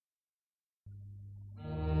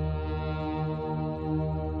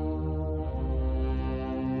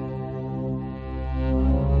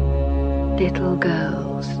little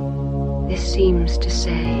girls. This seems to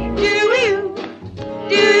say, Do you?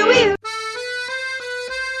 Do you?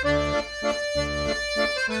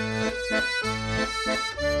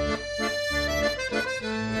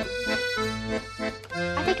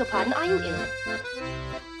 I beg your pardon, are you ill?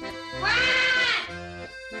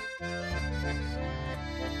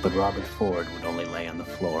 But Robert Ford would only lay on the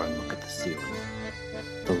floor and look at the ceiling,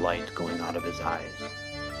 the light going out of his eyes,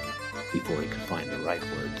 before he could find the right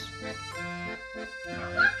words.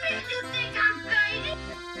 What makes you think I'm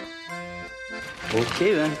crazy?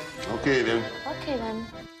 Okay then. Okay then. Okay then.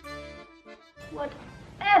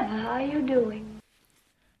 whatever are you doing?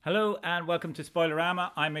 Hello and welcome to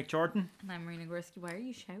Spoilerama. I'm Mick Jordan. And I'm Marina Gorski. Why are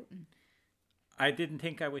you shouting? I didn't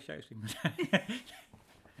think I was shouting.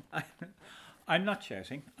 I'm not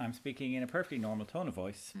shouting. I'm speaking in a perfectly normal tone of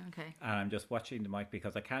voice. Okay. And I'm just watching the mic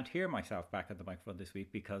because I can't hear myself back at the microphone this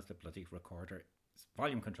week because the bloody recorder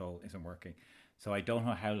volume control isn't working. So I don't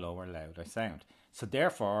know how low or loud I sound. So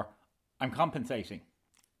therefore, I'm compensating.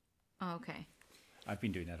 Oh, okay. I've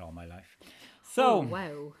been doing that all my life. So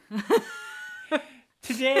wow.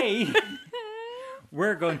 today,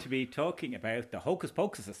 we're going to be talking about the Hocus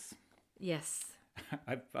Pocuses. Yes.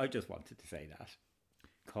 I just wanted to say that.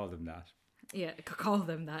 Call them that. Yeah, call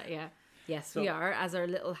them that, yeah. Yes, we are, as our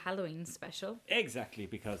little Halloween special. Exactly,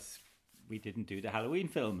 because we didn't do the Halloween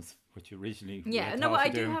films, which originally we Yeah, had no, thought but I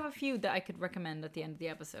to do have a few that I could recommend at the end of the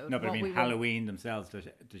episode. No, but What I we mean won't- Halloween themselves,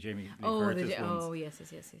 the Jamie Lee Oh, Curtis ones. oh, yes.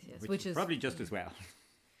 Which is probably just as well.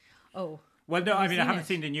 Oh. Well, no, I mean, I seen haven't it?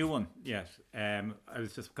 seen the new one yet. I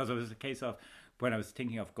was just, because it was a case of when I was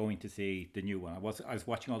thinking of going to see the new one, I was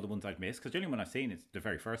watching all the ones I'd missed, because the only one I've seen is the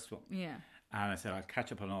very first one. Yeah. And I said, I'll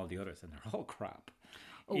catch up on all the others, and they're all crap.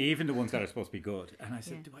 Oh. Even the ones that are supposed to be good. And I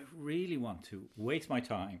said, do I really want to waste my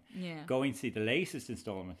time going to see the latest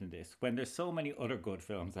installment in this when there's so many other good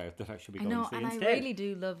films out that I should be I going know, to see and instead? I really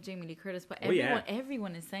do love Jamie Lee Curtis, but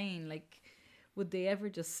everyone is saying, like, would they ever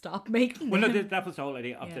just stop making Well, them? no, that was the whole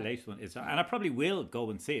idea of the latest one. And I probably will go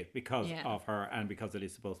and see it because of her and because it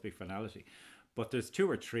is supposed to be finality. But there's 2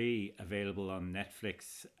 or 3 available on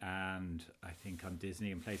Netflix and I think on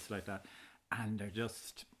Disney and places like that. And they're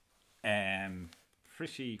just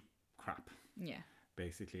pretty crap. Yeah.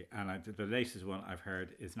 Basically. And the latest one I've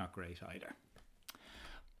heard is not great either.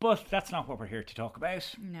 But that's not what we're here to talk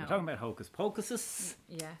about. No. We're talking about Hocus Pocuses.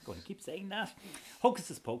 Yeah. Going to keep saying that.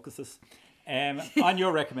 Hocus Pocuses. On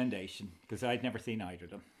your recommendation, because I'd never seen either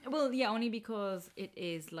of them. Well, yeah, only because it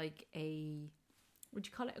is like would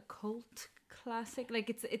you call it a cult classic? Like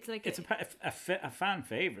it's like It's a fan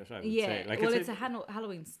favorite, I would yeah. say. Like Well, it's a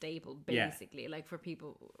Halloween staple, Yeah. basically, like for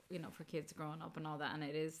people, for kids growing up and all that. And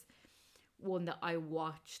it is one that I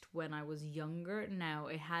watched when I was younger. Now,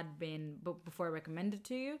 it had been, but before I recommended it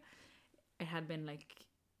to you, it had been like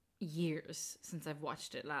years since I've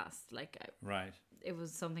watched it last. Like, Right. it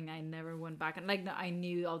was something I never went back and like I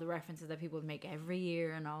knew all the references that people would make every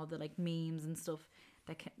year and all the like memes and stuff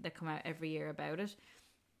that come out every year about it.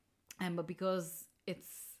 But because it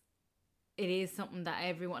is something that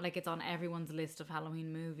everyone, like, it's on everyone's list of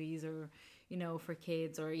Halloween movies, or for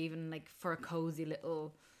kids, or even like for a cozy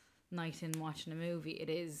little night in watching a movie, it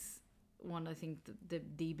is one, I think,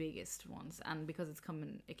 the biggest ones. And because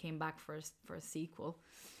it came back for a sequel,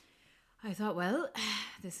 I thought, well,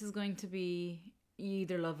 this is going to be, you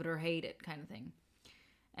either love it or hate it kind of thing.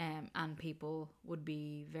 And people would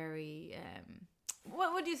be very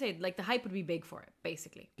what would you say, like the hype would be big for it,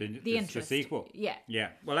 basically. The interest. The sequel. Yeah.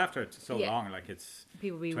 Well, after it's so long, like it's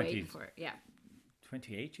people be waiting for it. Yeah.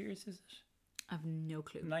 28 years, is it? I've no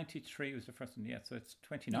clue. 93 was the first one. Yeah, so it's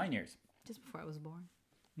 29 years. Just before I was born.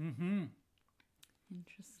 Mm-hmm.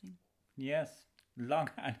 Interesting. Yes. Long.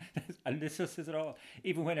 And this just says it all.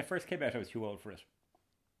 Even when it first came out, I was too old for it.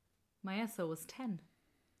 My SO was 10.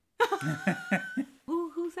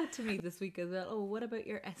 Who said to me this week as well, oh, what about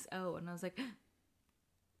your SO? And I was like,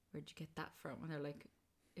 where'd you get that from? And they're like,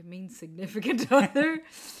 it means significant other.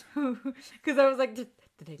 Because I was like, did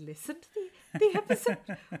I listen to the episode?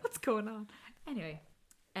 What's going on? Anyway,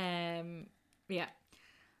 yeah.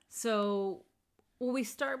 So will we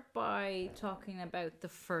start by talking about the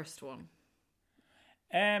first one?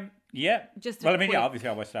 Yeah. Just well, I mean, yeah, obviously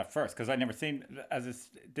I watched that first because I'd never seen.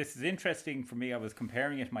 This is interesting for me. I was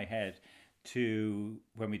comparing it in my head to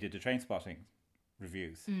when we did the Trainspotting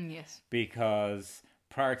reviews. Yes. Because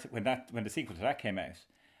prior to when the sequel to that came out,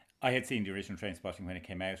 I had seen the original Trainspotting when it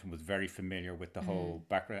came out and was very familiar with the whole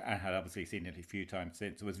background, and had obviously seen it a few times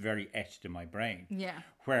since. It was very etched in my brain. Yeah.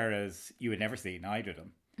 Whereas you had never seen either of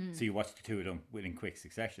them, so you watched the 2 of them within quick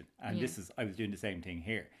succession. And I was doing the same thing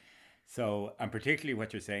here. So, and particularly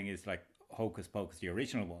what you're saying is like Hocus Pocus, the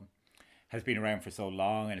original one, has been around for so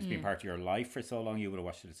long and it's been part of your life for so long. You would have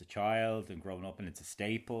watched it as a child and grown up, and it's a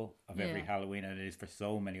staple of every Halloween, and it is for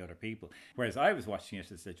so many other people. Whereas I was watching it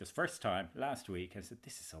as the just first time last week, and I said,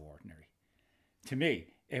 this is so ordinary. To me,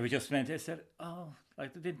 it was just meant, I said, oh,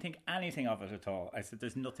 like, I didn't think anything of it at all. I said,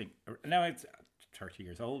 there's nothing. Now it's 30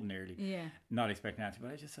 years old nearly. Yeah. Not expecting that, but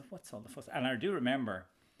I just said, what's all the fuss? And I do remember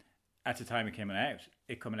at the time it coming out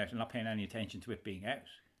and not paying any attention to it being out.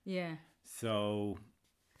 Yeah. So...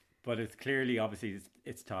 But it's clearly, obviously,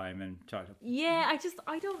 it's time and childhood. Yeah,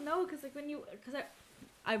 I don't know, because like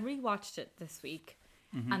I rewatched it this week,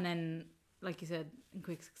 and then, like you said, in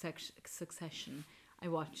quick succession, I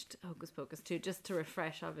watched Hocus Pocus 2 just to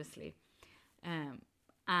refresh, obviously, and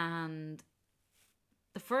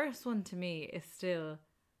the first one to me is still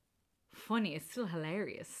funny. It's still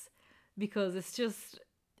hilarious because it's just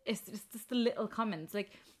the little comments.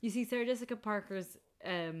 Like, you see Sarah Jessica Parker's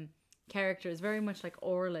character is very much like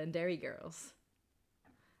Orla in Derry Girls.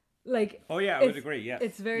 Like, oh yeah, I would agree. Yeah,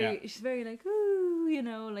 it's very she's very like, ooh, you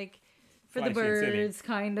know, like for the birds,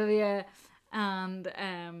 kind of, yeah.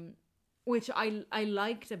 And which I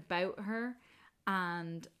liked about her,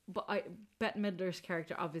 but Bette Midler's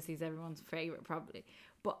character obviously is everyone's favorite probably,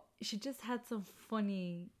 but she just had some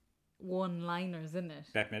funny one-liners in it.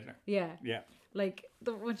 Bette Midler. Yeah. Like,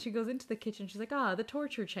 when she goes into the kitchen, she's like, the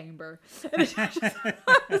torture chamber. And it's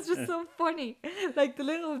just so funny. Like, the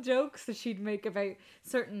little jokes that she'd make about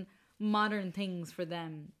certain modern things for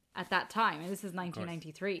them at that time. And this is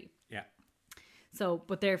 1993. Yeah. So,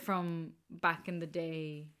 but they're from back in the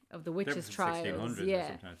day of the witches' trials. 1600s or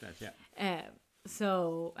something like that, yeah.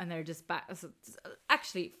 So, and they're just back. So,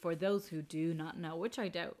 actually, for those who do not know, which I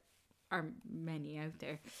doubt are many out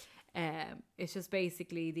there, it's just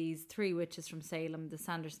basically these three witches from Salem, the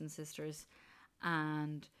Sanderson sisters,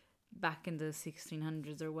 and back in the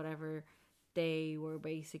 1600s or whatever, they were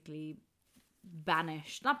basically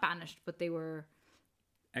not banished, but they were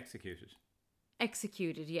executed,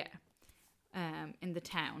 yeah, in the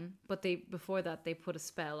town. But before that they put a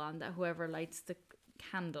spell on that whoever lights the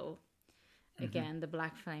candle, again the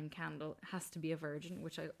black flame candle, has to be a virgin,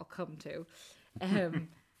 which I'll come to,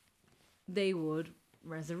 they would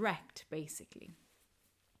resurrect, basically.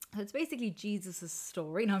 So it's basically Jesus'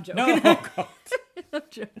 story. No, I'm joking. No, oh God. I'm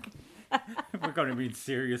joking. We're going to be in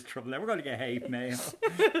serious trouble now. We're going to get hate mail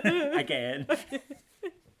again.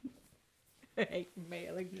 Hate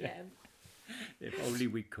mail again. If only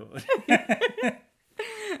we could.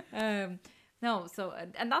 No, so,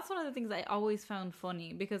 and that's one of the things I always found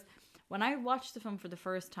funny, because when I watched the film for the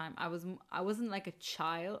first time, I wasn't like a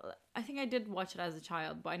child. I think I did watch it as a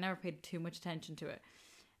child, but I never paid too much attention to it,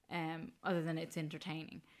 other than it's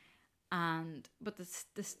entertaining. But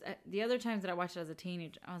the other times that I watched it as a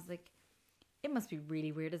teenager, I was like, it must be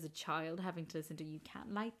really weird as a child having to listen to, you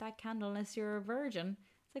can't light that candle unless you're a virgin.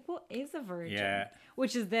 It's like, what is a virgin? Yeah.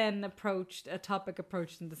 Which is then a topic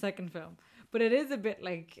approached in the second film. But it is a bit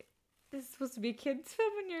like, this is supposed to be a kid's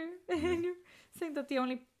film, and you're saying that the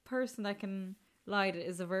only person that can light it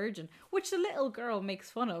is a virgin, which the little girl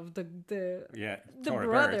makes fun of, the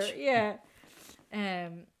brother. Birch. Yeah.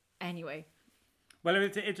 Anyway. Well,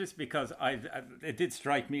 it's interesting because it did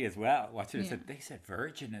strike me as well watching it. They said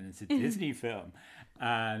virgin and it's a Disney film,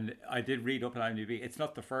 and I did read up on IMDb. It's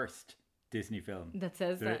not the first Disney film that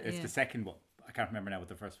says that. It's the second one. I can't remember now what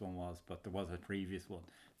the first one was, but there was a previous one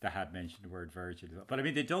that had mentioned the word virgin. But I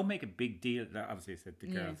mean, they don't make a big deal. Obviously, I said the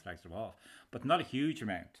girl slags them off, but not a huge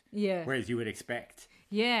amount. Yeah. Whereas you would expect.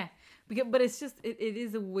 Yeah, but it's just it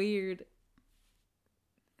is a weird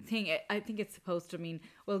thing. I think it's supposed to mean,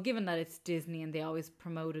 well, given that it's Disney and they always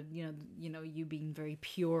promoted, you being very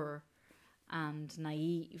pure and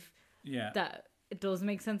naive. Yeah. That it does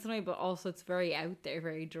make sense in a way, but also it's very out there,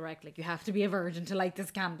 very direct. Like, you have to be a virgin to light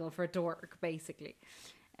this candle for it to work, basically.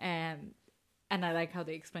 And I like how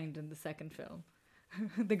they explained in the second film.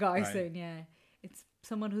 The guy saying, it's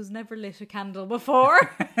someone who's never lit a candle before.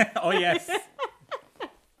 Oh, yes.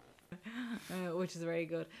 Which is very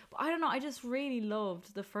good. But I don't know, I just really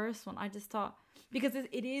loved the first one. I just thought, because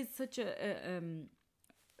it is such a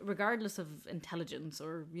regardless of intelligence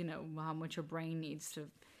or, how much your brain needs to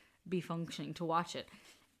be functioning to watch it,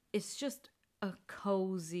 it's just a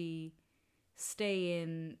cozy stay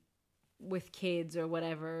in with kids or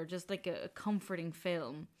whatever, just like a comforting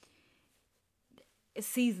film. It's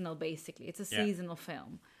seasonal, basically. It's a seasonal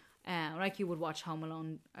film, like you would watch Home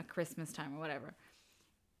Alone at Christmas time or whatever,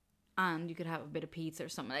 and you could have a bit of pizza or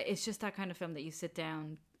something. It's just that kind of film that you sit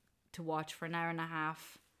down to watch for an hour and a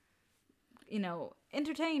half,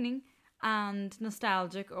 entertaining and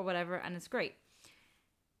nostalgic or whatever, and it's great.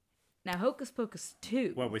 Now, Hocus Pocus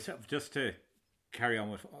 2. Well, just to carry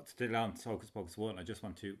on with still on Hocus Pocus 1, I just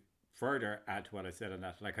want to further add to what I said on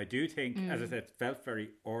that. Like, I do think, as I said, it felt very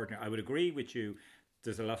ordinary. I would agree with you.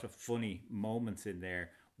 There's a lot of funny moments in there,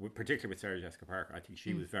 particularly with Sarah Jessica Parker. I think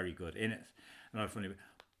she was very good in it. A lot of funny,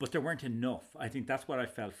 but there weren't enough. I think that's what I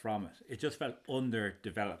felt from it. It just felt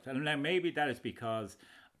underdeveloped. And now maybe that is because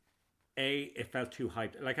it felt too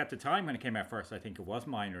hyped. Like, at the time when it came out first, I think it was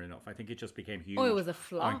minor enough. I think it just became huge. Oh, it was a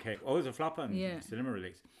flop. It was a flop on cinema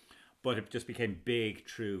release. But it just became big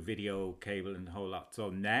through video, cable, and the whole lot. So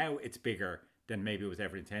now it's bigger than maybe it was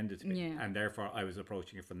ever intended to be. Yeah. And therefore, I was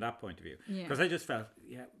approaching it from that point of view. Yeah. Because I just felt,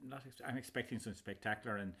 I'm expecting something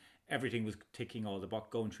spectacular, and everything was ticking all the box,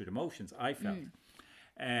 going through the motions, I felt.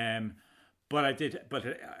 But I did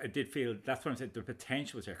feel, that's what I said, the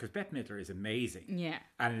potential was there, because Bette Midler is amazing. Yeah.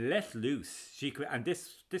 And let loose, she could, and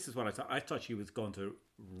this is what I thought. I thought she was going to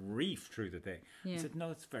reef through the thing. Yeah. I said,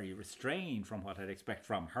 no, it's very restrained from what I'd expect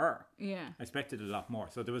from her. Yeah. I expected a lot more.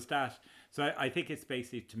 So there was that. So I think it's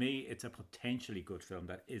basically, to me, it's a potentially good film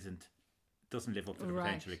that doesn't live up to the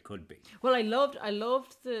potential it could be. Well, I loved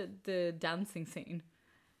the dancing scene.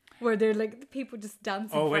 Where they're like people just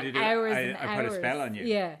dancing for hours and hours. I put a spell on you.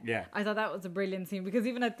 Yeah. I thought that was a brilliant scene, because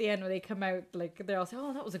even at the end when they come out, like, they're all saying,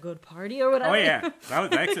 "Oh, that was a good party" or whatever. Oh yeah, that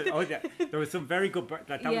was excellent. Oh yeah, there was some very good.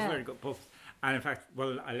 That was very good puffs. And in fact,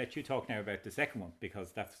 well, I'll let you talk now about the second one,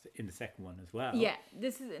 because that's in the second one as well. Yeah,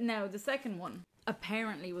 the second one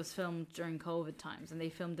apparently was filmed during COVID times, and they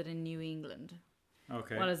filmed it in New England.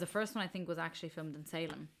 Okay. Whereas the first one I think was actually filmed in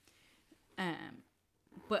Salem.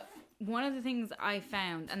 But one of the things I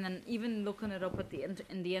found, and then even looking it up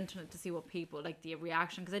in the internet to see what people, like, the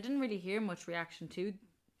reaction, because I didn't really hear much reaction to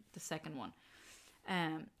the second one.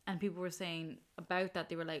 And people were saying about that,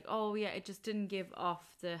 they were like, oh yeah, it just didn't give off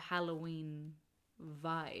the Halloween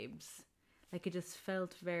vibes. Like, it just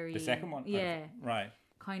felt very... The second one? Yeah. Right.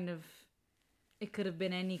 Kind of, it could have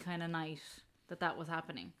been any kind of night that was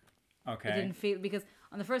happening. Okay. It didn't feel, because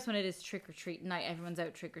on the first one it is trick or treat night, everyone's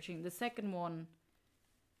out trick or treating. The second one,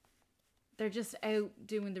 they're just out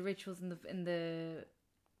doing the rituals in the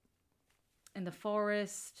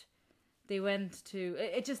forest. They went to.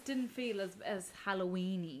 It just didn't feel as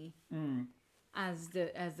Halloween-y as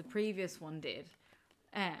the previous one did.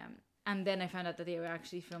 And then I found out that they were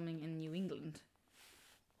actually filming in New England,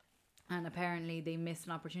 and apparently they missed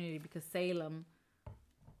an opportunity because Salem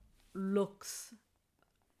looks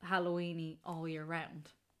Halloween-y all year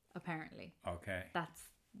round. Apparently, okay, that's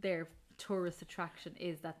their tourist attraction,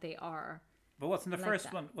 is that they are. But wasn't the like first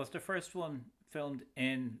that. one? Was the first one filmed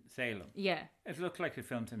in Salem? Yeah. It looked like it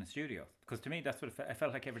filmed in a studio, because to me that's what it felt. I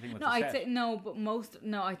felt like everything was. No, a I'd set. say no, but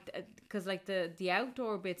because like the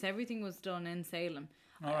outdoor bits, everything was done in Salem.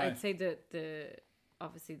 All right. I'd say the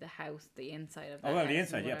obviously the house, the inside of. Oh well, the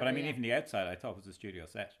inside, yeah, but I mean even the outside, I thought was a studio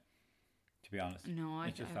set. To be honest, no,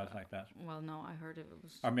 it just felt like that. Well, no, I heard it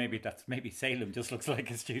was. Or maybe Salem just looks like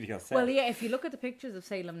a studio set. Well, yeah, if you look at the pictures of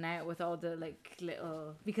Salem now with all the like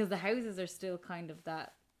little, because the houses are still kind of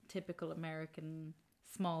that typical American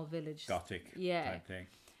small village Gothic type thing.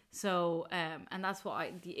 So, and that's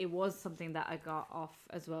what it was something that I got off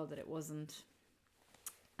as well, that it wasn't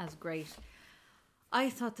as great. I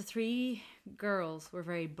thought the three girls were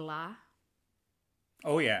very blah.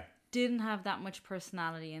 Oh yeah. Didn't have that much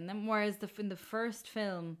personality in them, whereas in the first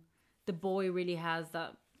film, the boy really has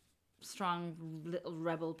that strong little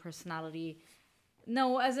rebel personality.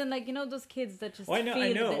 No, as in, like, you know, those kids that just I know.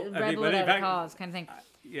 a bit rebel without a cause kind of thing.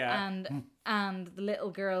 Yeah. And the little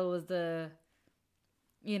girl was the,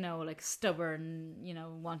 you know, like stubborn, you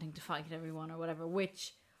know, wanting to fight everyone or whatever,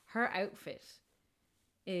 which her outfit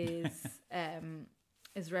is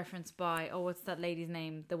is referenced by, what's that lady's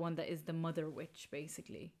name? The one that is the mother witch,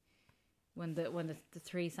 basically. When the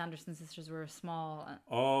three Sanderson sisters were small.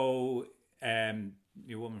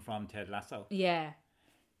 The woman from Ted Lasso. Yeah.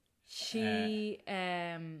 She,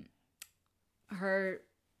 her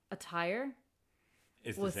attire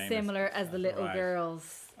was similar as the little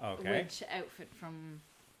girl's witch outfit from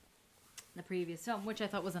the previous film, which I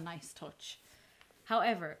thought was a nice touch.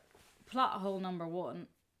 However, plot hole number one,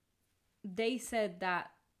 they said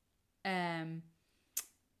that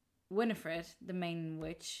Winifred, the main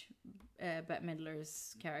witch, Bette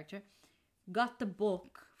Midler's character, got the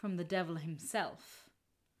book from the devil himself.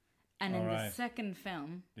 And in the second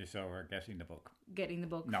film... You saw her getting the book.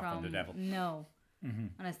 Not from the devil. No. Mm-hmm.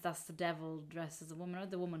 Unless that's the devil dressed as a woman, or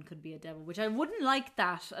the woman could be a devil, which I wouldn't like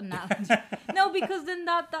that. No, because then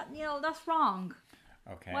that you know, that's wrong.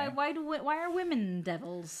 Okay. Why are women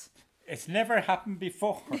devils? It's never happened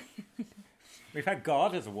before. We've had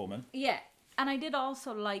God as a woman. Yeah, and I did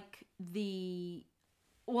also like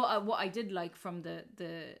what I did like from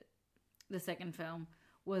the second film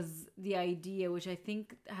was the idea, which I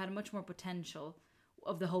think had much more potential,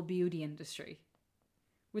 of the whole beauty industry,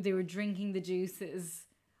 where they were drinking the juices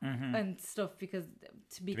and stuff because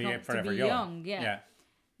to be young. Yeah.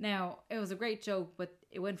 Now, it was a great joke, but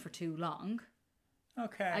it went for too long.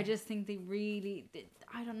 Okay. I just think they really,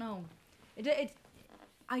 I don't know.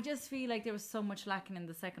 I just feel like there was so much lacking in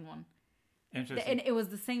the second one. Interesting. And it was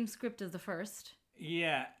the same script as the first.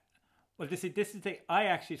 Yeah. Well, this is I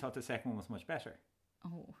actually thought the second one was much better.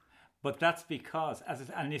 Oh. But that's because,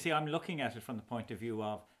 and you see, I'm looking at it from the point of view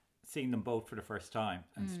of seeing them both for the first time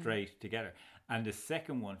and straight together. And the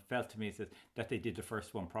second one felt to me that they did the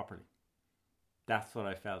first one properly. That's what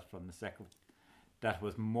I felt from the second one. That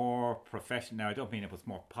was more professional. Now, I don't mean it was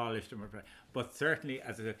more polished, but certainly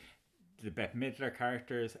the Bette Midler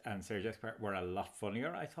characters and Sarah Jessica were a lot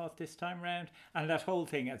funnier, I thought, this time round. And that whole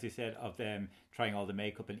thing, as you said, of them trying all the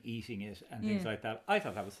makeup and eating it and things like that, I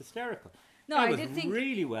thought that was hysterical. No, I did think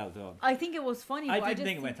really well done. I think it was funny. I didn't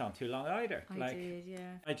think it went on too long either. I did,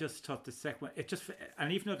 yeah. I just thought the second one,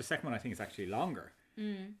 and even though the second one I think is actually longer,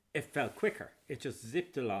 it felt quicker. It just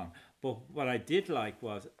zipped along. But what I did like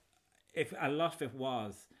was, if a lot of it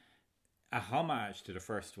was a homage to the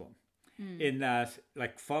first one, in that,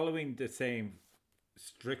 like, following the same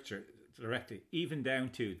structure directly, even down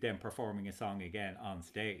to them performing a song again on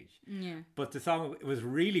stage. Yeah. But the song was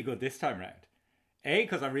really good this time round.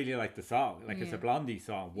 Because I really like the song. Like, it's a Blondie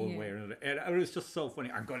song, one way or another. It was just so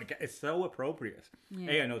funny. It's so appropriate.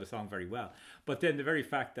 I know the song very well. But then the very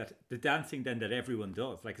fact that the dancing then that everyone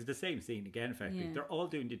does, like, it's the same scene again, effectively. They're all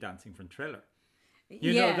doing the dancing from Thriller.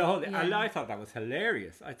 You know, the whole... I thought that was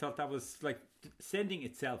hilarious. I thought that was, like, sending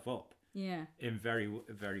itself up. Yeah. In very,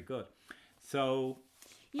 very good. So...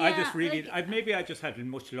 I just really... maybe I just had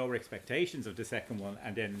much lower expectations of the second one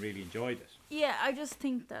and then really enjoyed it. Yeah, I just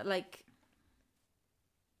think that, like...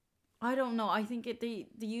 I don't know. I think the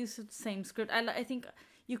use of the same script. I think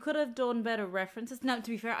you could have done better references. Now, to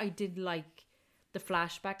be fair, I did like the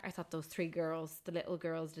flashback. I thought those three girls, the little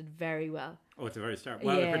girls, did very well. Oh, it's a very start.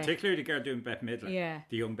 Well, particularly the girl doing Bette Midler. Yeah.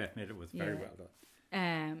 The young Bette Midler was very well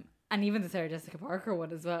done. And even the Sarah Jessica Parker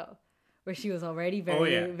one as well, where she was already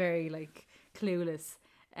very, very, like, clueless.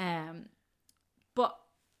 But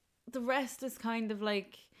the rest is kind of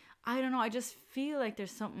like, I don't know. I just feel like there's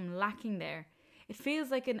something lacking there. It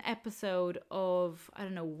feels like an episode of, I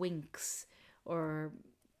don't know, Winx, or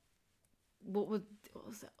what was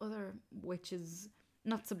the other witches?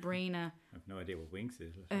 Not Sabrina. I have no idea what Winx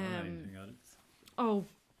is. I don't know anything on it. Oh,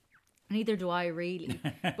 neither do I really.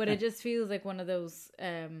 But it just feels like one of those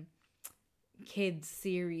kids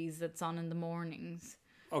series that's on in the mornings.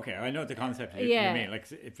 Okay, I know the concept you mean.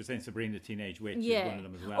 Like, if you're saying Sabrina the Teenage Witch is one of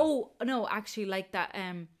them as well. Oh, no, actually, like that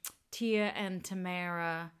Tia and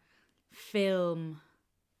Tamara film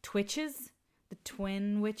Twitches, the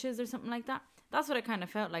Twin Witches or something like that. That's what it kind of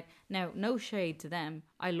felt like. Now, no shade to them.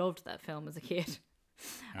 I loved that film as a kid.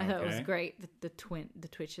 I thought it was great, the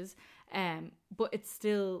Twitches. But it's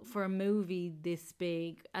still, for a movie this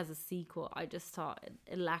big as a sequel, I just thought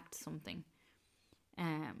it lacked something.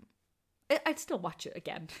 I'd still watch it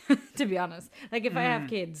again, to be honest. Like, if I have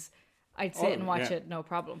kids, I'd sit and watch it, no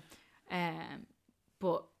problem.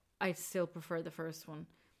 But I still prefer the first one.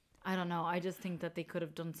 I don't know. I just think that they could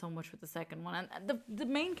have done so much with the second one. And the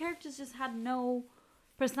main characters just had no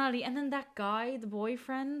personality. And then that guy, the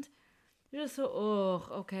boyfriend, you're just so,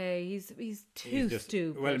 okay, he's too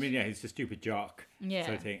stupid. Well, I mean, he's a stupid jock. Yeah.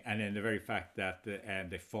 Sort of thing. And then the very fact that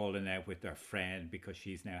they've fallen out with their friend because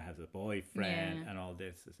she's now has a boyfriend and all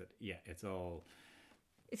this. Is that, it's all...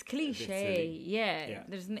 It's cliche, yeah.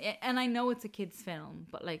 And I know it's a kid's film,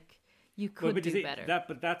 but, like... You could do better.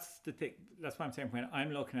 But that's the thing. That's what I'm saying. When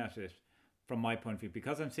I'm looking at it from my point of view,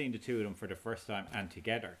 because I'm seeing the two of them for the first time and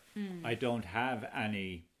together, I don't have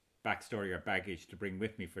any backstory or baggage to bring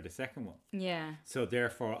with me for the second one. Yeah. So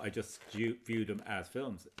therefore, I just view them as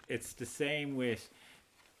films. It's the same with...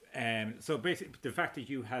 so basically, the fact that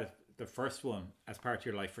you had the first one as part of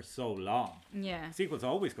your life for so long, the sequel's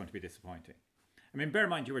always going to be disappointing. I mean, bear in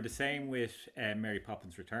mind, you were the same with Mary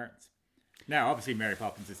Poppins Returns. Now, obviously, Mary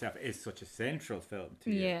Poppins itself is such a central film to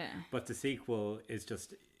you. Yeah. But the sequel is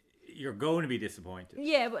just... You're going to be disappointed.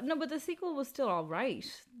 Yeah, but the sequel was still all right.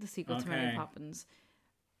 The sequel to Mary Poppins.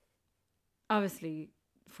 Obviously,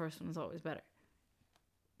 the first one was always better.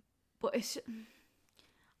 But it's...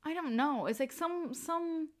 I don't know. It's like some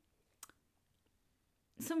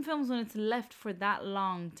films, when it's left for that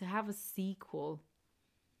long to have a sequel...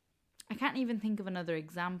 I can't even think of another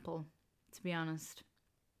example, to be honest.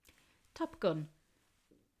 Top Gun.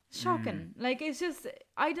 Shocking. Like, it's just...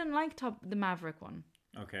 I didn't like the Maverick one.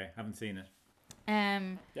 Okay, haven't seen it.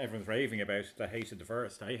 Everyone's raving about it. I hated the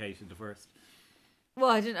first. Well,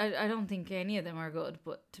 I don't think any of them are good,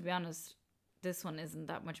 but to be honest, this one isn't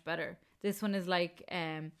that much better. This one is like,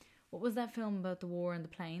 what was that film about the war in the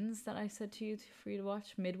planes that I said to you for you to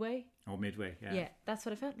watch? Midway? Oh, Midway, yeah. Yeah, that's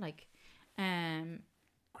what it felt like.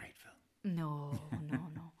 Great film. No.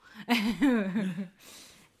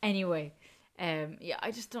 Anyway, yeah,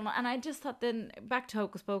 I just don't know. And I just thought then, back to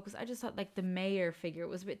Hocus Pocus, I just thought like the mayor figure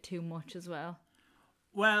was a bit too much as well.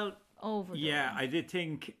 Well, Overdone. yeah, I did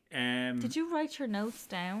think... Did you write your notes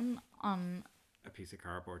down on... A piece of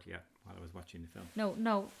cardboard, yeah, while I was watching the film.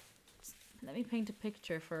 No. Let me paint a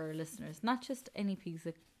picture for our listeners. Not just any piece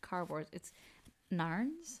of cardboard. It's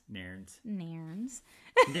Nairns.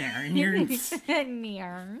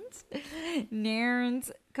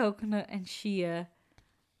 Coconut and chia.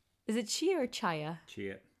 Is it chia or chaya?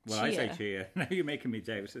 Chia. Well, I say chia. Now you're making me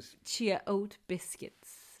doubt it. Chia oat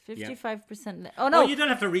biscuits. 55%. Oh, no. Oh, you don't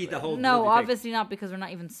have to read the whole No, obviously not, because we're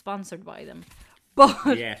not even sponsored by them.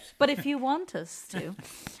 But, yes. But if you want us to,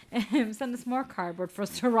 send us more cardboard for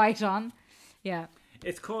us to write on. Yeah.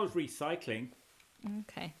 It's called recycling.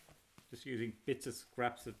 Okay. Just using bits of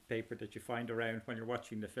scraps of paper that you find around when you're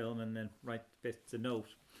watching the film and then write bits of note.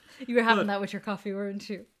 You were having that with your coffee, weren't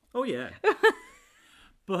you? Oh, yeah.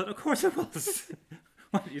 But of course it was.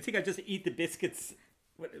 What, you think I just eat the biscuits?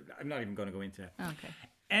 I'm not even going to go into it. Okay.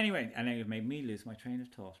 Anyway, and then you've made me lose my train of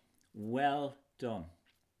thought. Well done.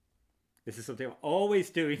 This is something I'm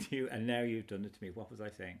always doing to you, and now you've done it to me. What was I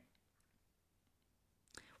saying?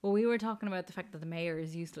 Well, we were talking about the fact that the mayor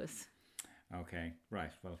is useless. Okay,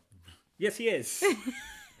 right. Well, yes, he is.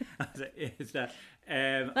 Is that,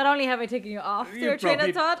 not only have I taken you off your train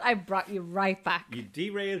of thought, I brought you right back. You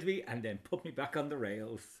derailed me and then put me back on the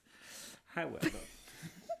rails. However,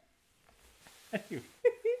 anyway,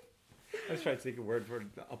 I was trying to think of a word for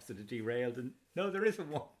the opposite of derailed, and no, there isn't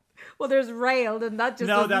one. Well, there's railed, and that just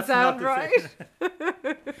doesn't sound right.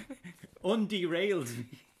 Underailed me.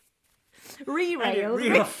 Re-railed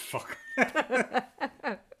me. Oh, fuck.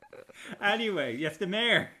 Anyway, yes, the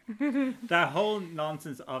mayor. That whole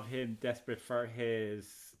nonsense of him desperate for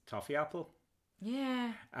his toffee apple.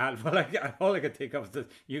 Yeah. And well, all I could think of is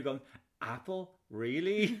you going, apple?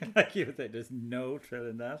 Really? Like you would say, there's no thrill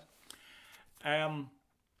in that.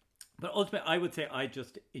 But ultimately, I would say I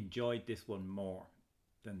just enjoyed this one more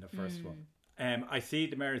than the first one. I see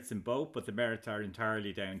the merits in both, but the merits are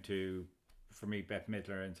entirely down to, for me, Bette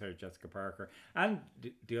Midler and Sarah Jessica Parker. And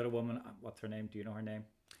the other woman, what's her name? Do you know her name?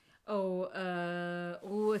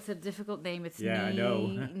 It's a difficult name. It's I know.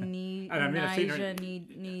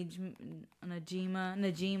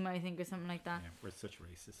 Najima, I think, or something like that. Yeah, we're such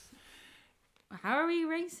racists. How are we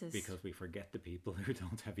racist? Because we forget the people who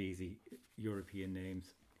don't have easy European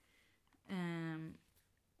names.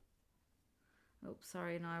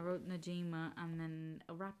 Sorry. No, I wrote Najima, and then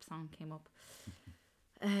a rap song came up.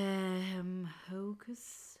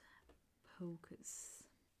 Hocus Pocus.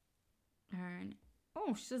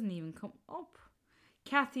 She doesn't even come up.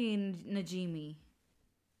 Kathy Najimy.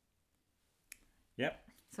 Yep.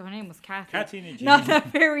 So her name was Kathy. Kathy Najimy. Not that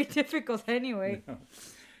very difficult anyway. No.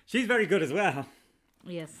 She's very good as well.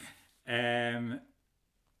 Yes.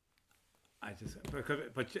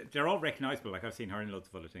 But they're all recognisable. Like I've seen her in loads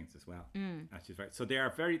of other things as well. She's right. So they're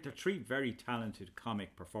three very talented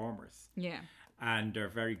comic performers. Yeah. And they're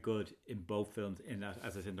very good in both films. In that,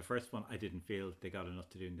 as I said, in the first one, I didn't feel they got enough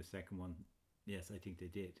to do. In the second one, yes, I think they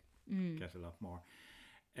did get a lot more.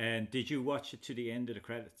 And did you watch it to the end of the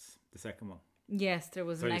credits? The second one. Yes, there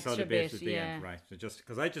was an extra bit bit. At the end, right? So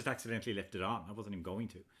because I just accidentally left it on. I wasn't even going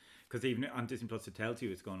to. Because even on Disney Plus, it tells you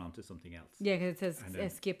it's going on to something else. Yeah, because it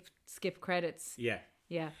says skip credits. Yeah.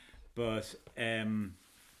 Yeah. But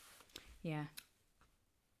yeah.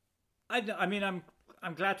 I mean, I'm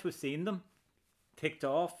glad to have seen them ticked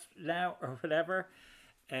off now or whatever.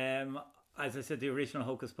 As I said, the original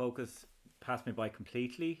Hocus Pocus passed me by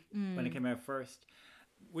completely when it came out first.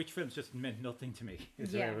 Which films just meant nothing to me.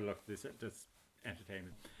 Is I ever looked this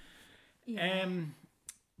entertainment. Yeah.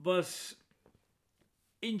 But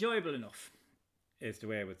enjoyable enough is the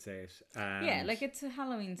way I would say it. Yeah, like it's a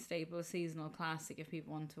Halloween staple, seasonal classic if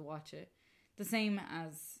people want to watch it. The same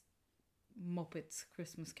as Muppets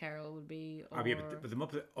Christmas Carol would be. Or...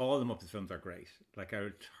 but all the Muppets films are great. Like I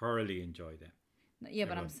would thoroughly enjoy them. Yeah,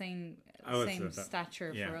 but I'm saying same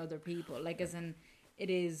stature for other people. Like as in,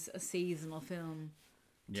 it is a seasonal film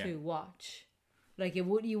to watch. Like you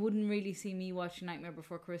wouldn't really see me watching Nightmare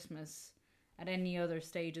Before Christmas at any other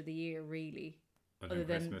stage of the year, really. Other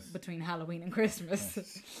than Christmas. Between Halloween and Christmas.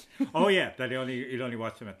 Yes. Oh yeah, you'll only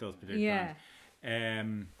watch them at those particular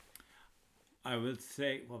times. I will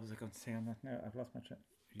say, what was I going to say on that now? I've lost my train.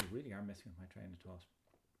 You really are messing with my train of thought.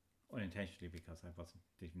 Unintentionally, because I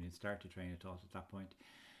didn't even start a train of thought at that point.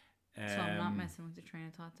 So I'm not messing with your train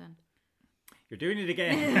of thought then. You're doing it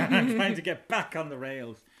again. I'm trying to get back on the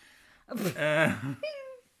rails.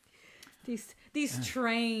 These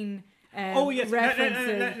train yes.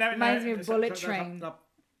 references reminds me of Bullet Stop. Train.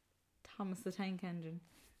 Thomas the Tank Engine.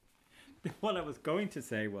 What I was going to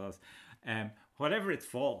say was, whatever its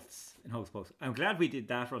faults in Hocus Pocus, I'm glad we did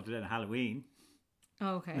that rather than Halloween.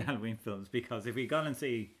 Okay. The Halloween films, because if we gone and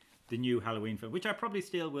see the new Halloween film, which I probably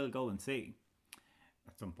still will go and see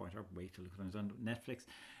at some point, or wait till it comes on Netflix,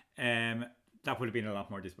 that would have been a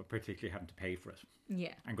lot more dismal, particularly having to pay for it.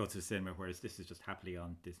 Yeah. And go to the cinema, whereas this is just happily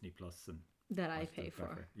on Disney Plus and that I pay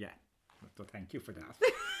for. Yeah. So thank you for that.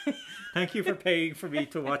 Thank you for paying for me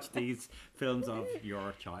to watch these films of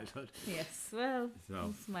your childhood. Yes, well,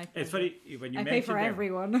 it's my pleasure. It's funny when you I mentioned pay for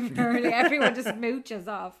everyone. Apparently, everyone just mooches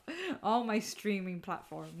off all my streaming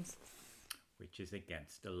platforms, which is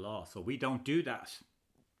against the law. So we don't do that.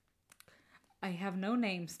 I have no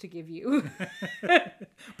names to give you.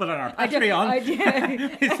 But on our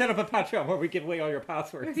Patreon, we set up a Patreon where we give away all your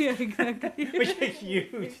passwords. Yeah, exactly. Which is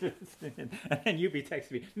huge. And then you be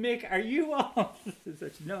texting me, Mick, are you on?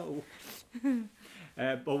 No.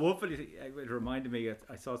 But one funny thing, it reminded me,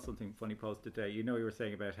 I saw something funny posted today. You were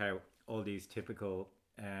saying about how all these typical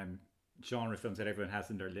genre films that everyone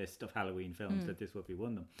has in their list of Halloween films, that this would be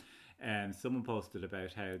one of them. Someone posted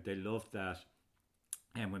about how they love that.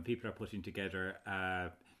 And when people are putting together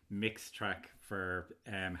a mix track for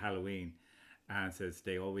Halloween, and says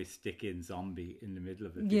they always stick in zombie in the middle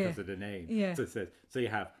of it because of the name. Yeah. So it says, so you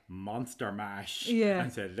have Monster Mash. Yeah.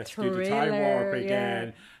 And said, let's do the Time Warp again.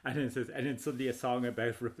 Yeah. And then it says, and then suddenly a song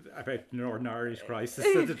about Northern Irish Crisis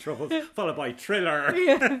and the Troubles, followed by Thriller.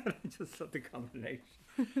 Yeah. Just such a combination.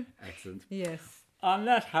 Excellent. Yes. On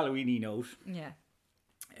that Halloweeny note. Yeah.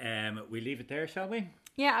 We leave it there, shall we?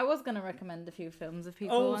 Yeah, I was going to recommend a few films if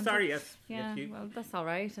people Oh, want sorry, to. yes. Yeah, yes, well, that's all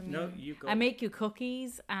right. I mean, no, you go. I make you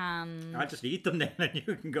cookies and... I'll just eat them then and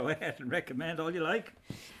you can go ahead and recommend all you like.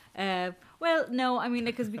 Well, no, I mean,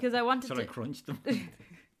 because I wanted to... I crunch them?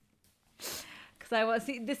 Because I was...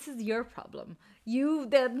 See, this is your problem. You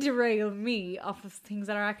then derail me off of things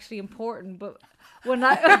that are actually important, but when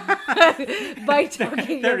I... by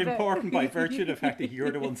talking They're important by virtue of the fact that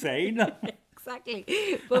you're the one saying them.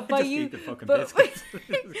 Exactly, but by you, eat the fucking biscuits.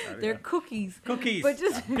 They're cookies. Cookies, but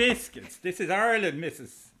just biscuits. This is Ireland,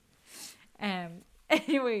 Mrs.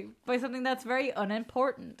 Anyway, by something that's very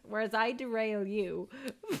unimportant, whereas I derail you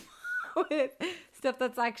with stuff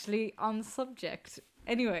that's actually on subject.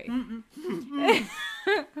 Anyway,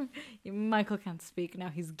 Michael can't speak now;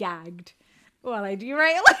 he's gagged while I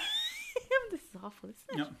derail him. This is awful, isn't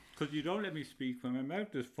it? No, because you don't let me speak when my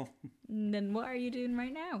mouth is full. Then what are you doing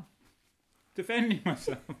right now? Defending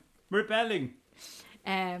myself. Rebelling.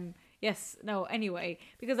 Yes, no, anyway,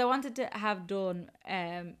 because I wanted to have done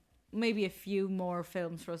maybe a few more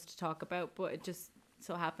films for us to talk about, but it just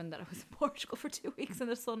so happened that I was in Portugal for 2 weeks in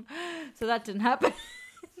the sun, so that didn't happen.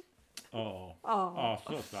 Oh,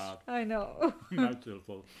 so sad. I know. Mouth still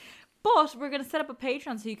full. But we're going to set up a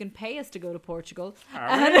Patreon so you can pay us to go to Portugal.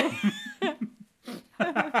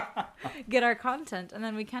 Get our content, and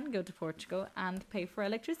then we can go to Portugal and pay for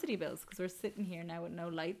electricity bills because we're sitting here now with no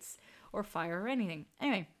lights or fire or anything.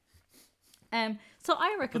 Anyway, so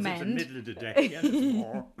I recommend. It's the middle of the day. Yeah, there's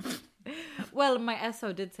more. Well, my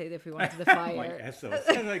Esso did say that if we wanted the fire. My Esso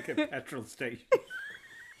sounds like a petrol station.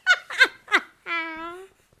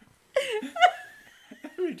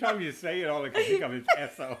 Every time you say it, all I can think of is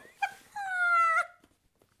Esso.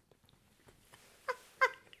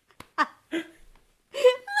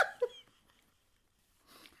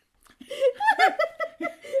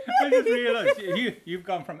 I just realised you've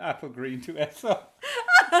gone from apple green to Esso.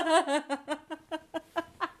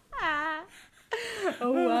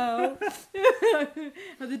 Oh wow!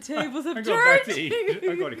 And the tables have I'm turned. going back to eat.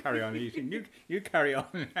 I'm going to carry on eating. You carry on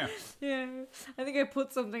now. Yeah, I think I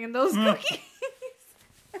put something in those cookies.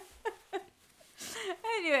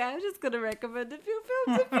 Anyway, I'm just going to recommend a few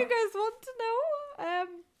films if you guys want to know.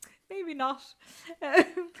 Maybe not.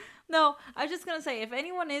 No, I was just going to say, if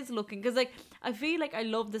anyone is looking, because like I feel like I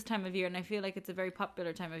love this time of year, and I feel like it's a very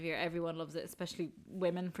popular time of year. Everyone loves it, especially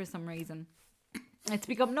women for some reason. It's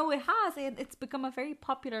become, no, it has. It's become a very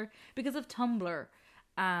popular, because of Tumblr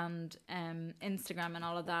and Instagram and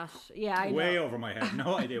all of that. Yeah, I know. Way over my head.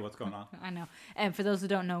 No idea what's going on. I know. And for those who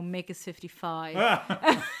don't know, Mick is 55.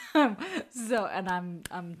 So, and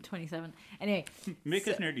I'm 27. Anyway, Mick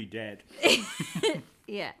is nearly dead.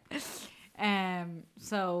 Yeah.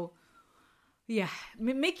 So Yeah,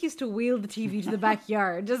 Mick used to wheel the TV to the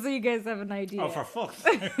backyard, just so you guys have an idea. Oh, for fuck's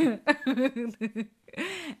sake.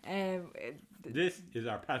 um, This is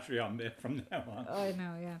our Patreon bit from now on. I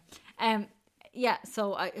know, yeah. Yeah,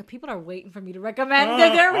 so people are waiting for me to recommend. I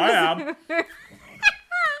am.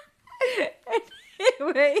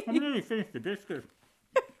 Anyway. I'm nearly finished the biscuit.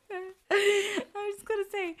 I was just going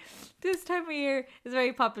to say, this time of year is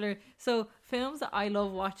very popular. So films that I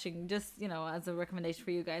love watching, just, you know, as a recommendation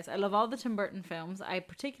for you guys. I love all the Tim Burton films. I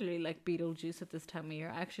particularly like Beetlejuice at this time of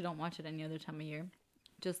year. I actually don't watch it any other time of year.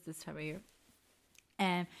 Just this time of year.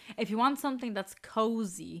 If you want something that's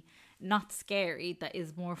cozy, not scary, that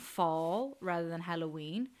is more fall rather than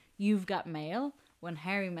Halloween, You've Got Mail, When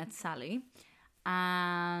Harry Met Sally.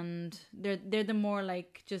 And they're the more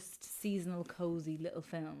like just seasonal cozy little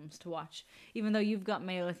films to watch, even though You've Got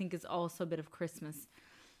Mail I think is also a bit of Christmas.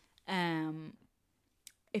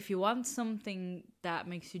 If you want something that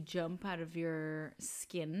makes you jump out of your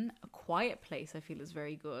skin, A Quiet Place I feel is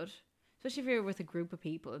very good, especially if you're with a group of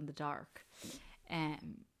people in the dark.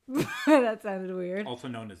 That sounded weird. Also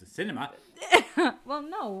known as a cinema. Well,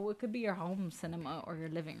 no, it could be your home cinema or your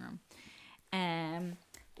living room.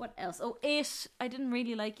 What else? Oh, It. I didn't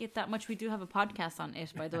really like it that much. We do have a podcast on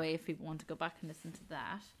It, by the way, if people want to go back and listen to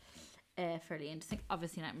that. Fairly interesting.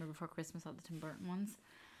 Obviously, Nightmare Before Christmas, all the Tim Burton ones.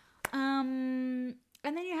 And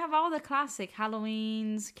then you have all the classic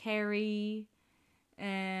Halloweens, Carrie,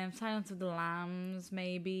 Silence of the Lambs,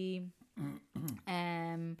 maybe.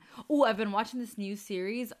 I've been watching this new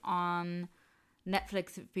series on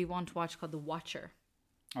Netflix if you want to watch, called The Watcher.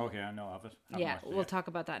 Okay, I know of it. We'll talk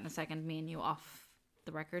about that in a second, me and you off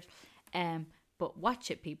the record. But watch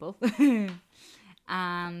it, people.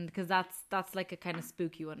 And because that's like a kind of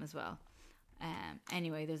spooky one as well.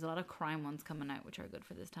 Anyway, there's a lot of crime ones coming out which are good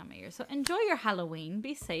for this time of year. So enjoy your Halloween.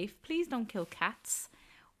 Be safe. Please don't kill cats.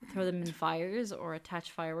 Throw them in fires or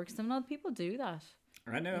attach fireworks to them. No, people do that.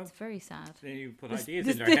 I know. It's very sad. Then you put ideas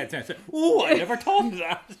in their heads and say, "Oh, I never thought of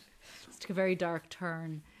that." It took a very dark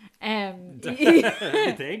turn. You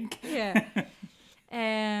think? Yeah.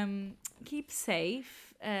 Keep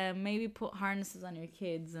safe. Maybe put harnesses on your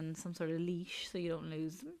kids and some sort of leash so you don't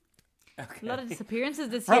lose them. Okay. A lot of disappearances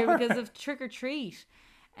this year because of trick or treat.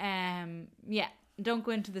 Yeah, don't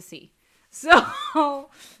go into the sea. So,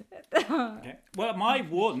 okay. Well, my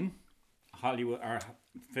one Hollywood or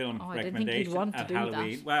film recommendation at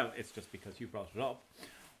Halloween. That. Well, it's just because you brought it up.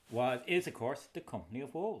 Is of course The Company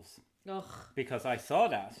of Wolves. Ugh. Because I saw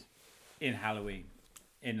that in Halloween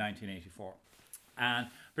in 1984, and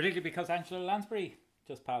particularly because Angela Lansbury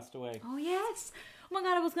just passed away. Oh yes! Oh my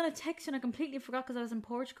god, I was going to text you and I completely forgot because I was in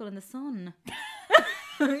Portugal in the sun.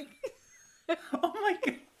 Oh my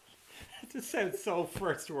god. This sounds so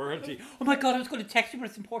first worldy. Oh my god, I was going to text you, but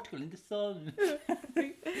it's in Portugal in the sun.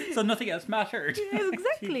 So nothing else mattered. Yes,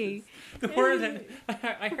 exactly. The world.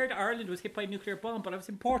 I heard Ireland was hit by a nuclear bomb, but I was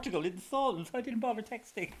in Portugal in the sun, so I didn't bother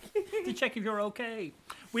texting to check if you're okay.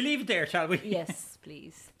 We leave it there, shall we? Yes,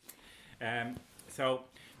 please. So,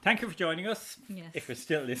 thank you for joining us. Yes. If you're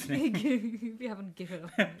still listening. If you haven't given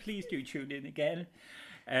up. Please do tune in again.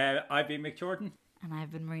 I've been Mick Jordan. And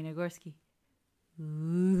I've been Marina Gorski.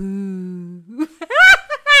 Ooh.